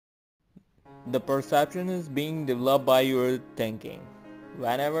The perception is being developed by your thinking.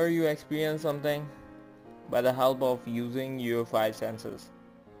 Whenever you experience something by the help of using your five senses,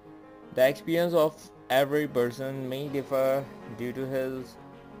 the experience of every person may differ due to his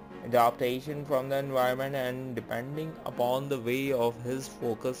adaptation from the environment and depending upon the way of his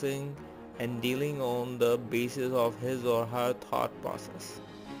focusing and dealing on the basis of his or her thought process.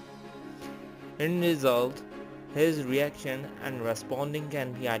 In result, his reaction and responding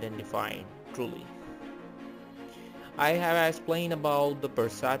can be identified truly. I have explained about the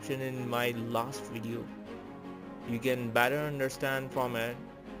perception in my last video. You can better understand from it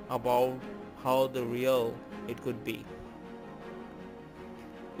about how the real it could be.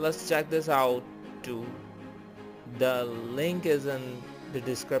 Let's check this out too. The link is in the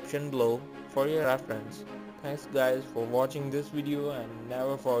description below for your reference. Thanks guys for watching this video, and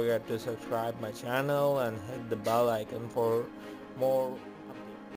never forget to subscribe my channel and hit the bell icon for more